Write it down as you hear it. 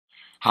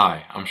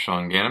Hi, I'm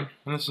Sean Gannon,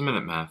 and this is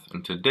Minute Math,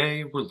 and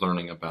today we're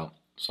learning about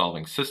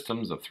solving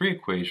systems of three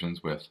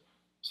equations with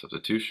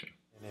substitution.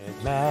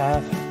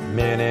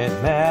 Minute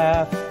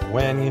Math,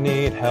 when you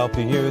need help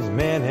you use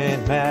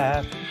Minute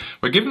Math.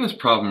 We're given this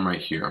problem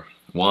right here,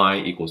 y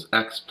equals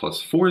x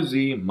plus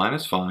 4z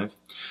minus 5,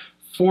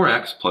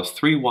 4x plus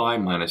 3y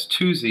minus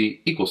 2z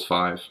equals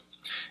 5,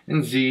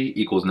 and z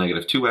equals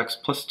negative 2x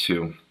plus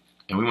 2,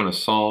 and we want to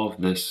solve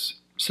this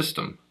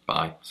system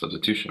by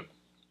substitution.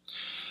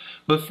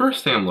 The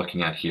first thing I'm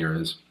looking at here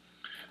is,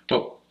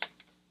 well,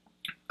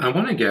 I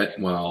want to get,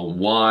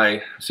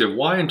 y, so you have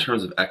y in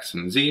terms of x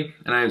and z,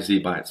 and I have z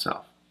by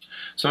itself.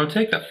 So I'm going to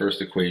take that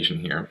first equation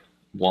here,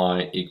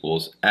 y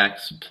equals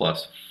x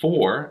plus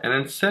 4, and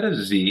instead of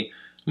z,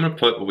 I'm going to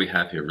put what we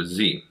have here as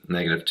z,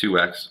 negative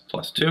 2x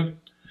plus 2, and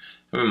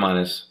we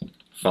minus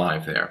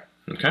 5 there,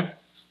 okay?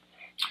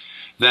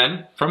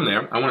 Then, from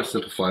there, I want to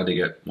simplify to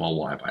get,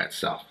 y by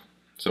itself.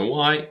 So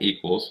y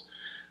equals,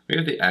 we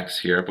have the x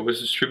here, but we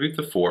distribute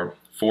the 4.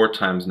 4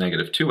 times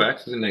negative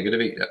 2x is a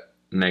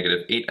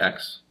negative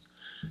 8x,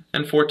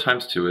 and 4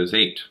 times 2 is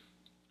 8.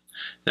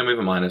 Then we have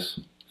a minus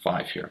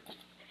 5 here.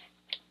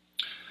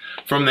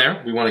 From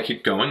there, we want to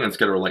keep going. Let's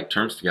get our like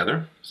terms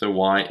together. So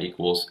y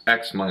equals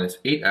x minus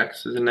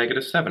 8x is a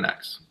negative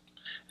 7x,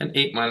 and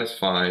 8 minus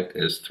 5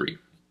 is 3.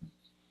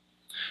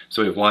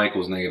 So we have y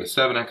equals negative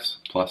 7x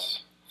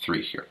plus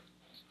 3 here.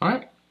 All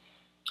right?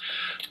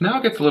 Now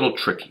it gets a little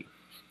tricky.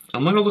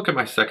 I'm going to look at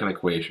my second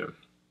equation.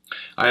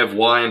 I have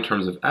y in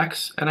terms of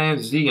x, and I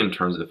have z in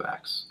terms of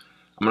x.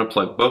 I'm going to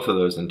plug both of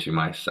those into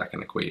my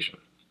second equation.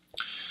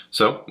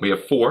 So we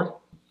have 4x,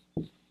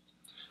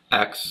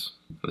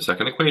 the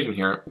second equation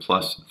here,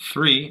 plus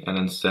 3, and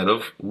instead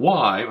of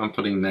y, I'm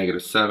putting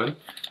negative 7,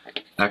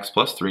 x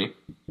plus 3.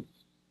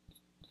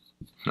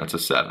 That's a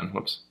 7,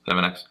 whoops,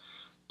 7x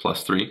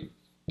plus 3.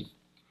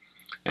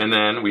 And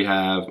then we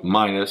have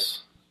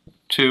minus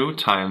 2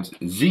 times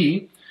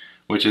z,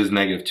 which is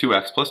negative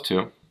 2x plus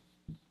 2.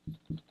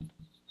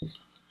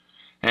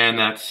 And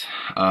that's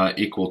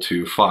equal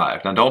to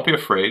 5. Now don't be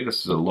afraid,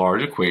 this is a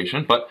large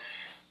equation, but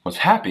what's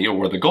happy, or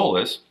where the goal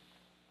is,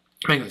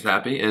 makes us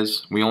happy,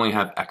 is we only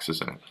have x's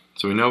in it.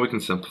 So we know we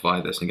can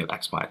simplify this and get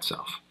x by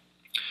itself.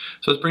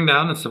 So let's bring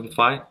down and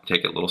simplify,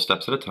 take it little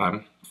steps at a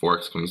time.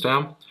 4x comes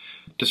down,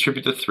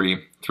 distribute the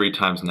 3. 3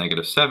 times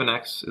negative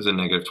 7x is a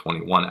negative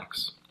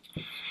 21x.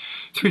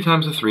 3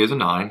 times the 3 is a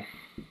 9.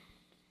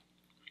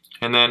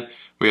 And then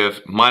we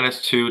have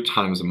minus 2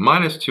 times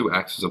minus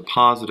 2x is a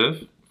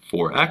positive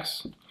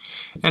 4x,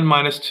 and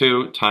minus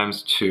 2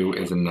 times 2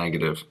 is a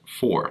negative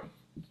 4.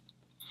 And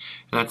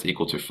that's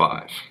equal to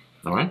 5.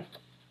 All right?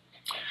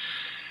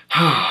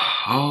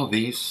 All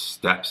these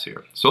steps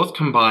here. So let's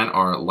combine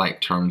our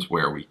like terms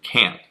where we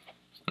can.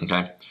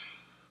 Okay?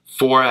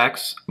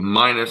 4x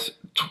minus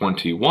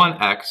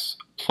 21x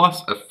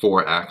plus a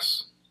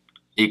 4x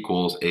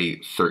equals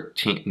a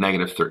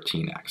negative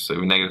 13x. So we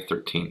have negative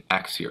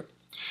 13x here.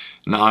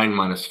 9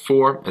 minus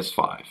 4 is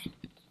 5.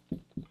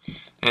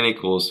 And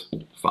equals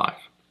 5.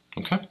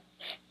 Okay?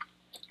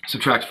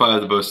 Subtract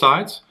 5 to both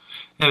sides,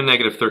 and a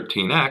negative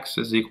 13x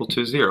is equal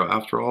to 0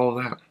 after all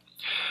of that.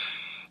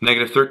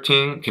 Negative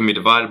 13 can be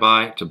divided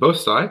by to both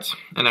sides,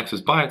 and x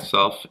is by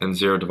itself, and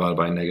 0 divided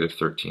by negative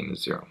 13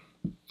 is 0.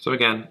 So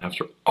again,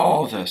 after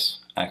all this,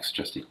 x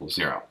just equals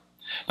 0.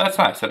 That's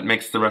nice. That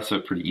makes the rest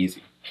of it pretty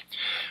easy.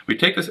 We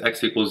take this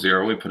x equals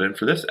 0, we put in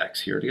for this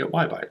x here to get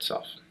y by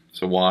itself.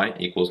 So y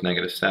equals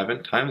negative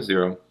 7 times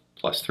 0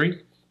 plus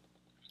 3.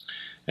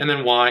 And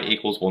then y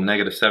equals, well,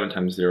 negative 7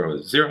 times 0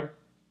 is 0.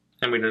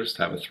 And we just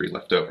have a 3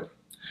 left over.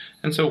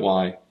 And so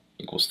y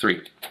equals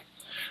 3.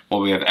 Well,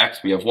 we have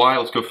x, we have y.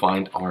 Let's go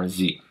find our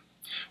z.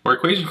 Our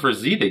equation for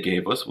z they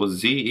gave us was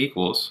z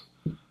equals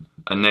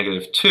a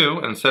negative 2.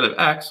 And instead of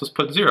x, let's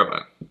put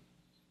 0 in.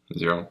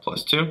 0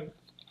 plus 2.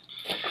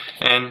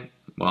 And,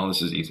 well,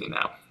 this is easy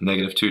now.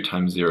 Negative 2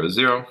 times 0 is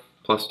 0.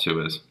 Plus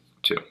 2 is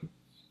 2.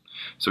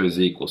 So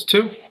z equals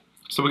 2.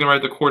 So we can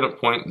write the coordinate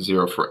point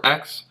 0 for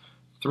x,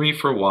 3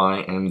 for y,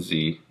 and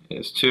z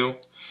is 2.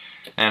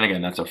 And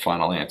again, that's our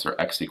final answer.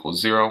 X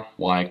equals 0,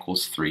 y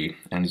equals 3,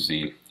 and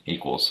z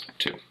equals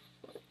 2.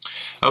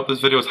 I hope this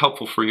video was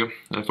helpful for you,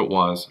 and if it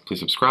was, please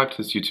subscribe to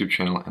this YouTube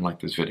channel and like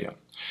this video.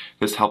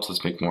 This helps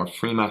us make more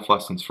free math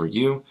lessons for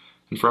you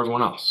and for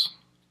everyone else.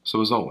 So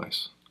as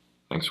always,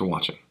 thanks for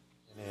watching.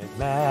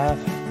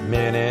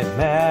 Minute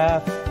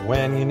Math,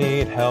 when you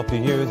need help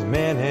you use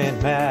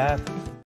Minute Math.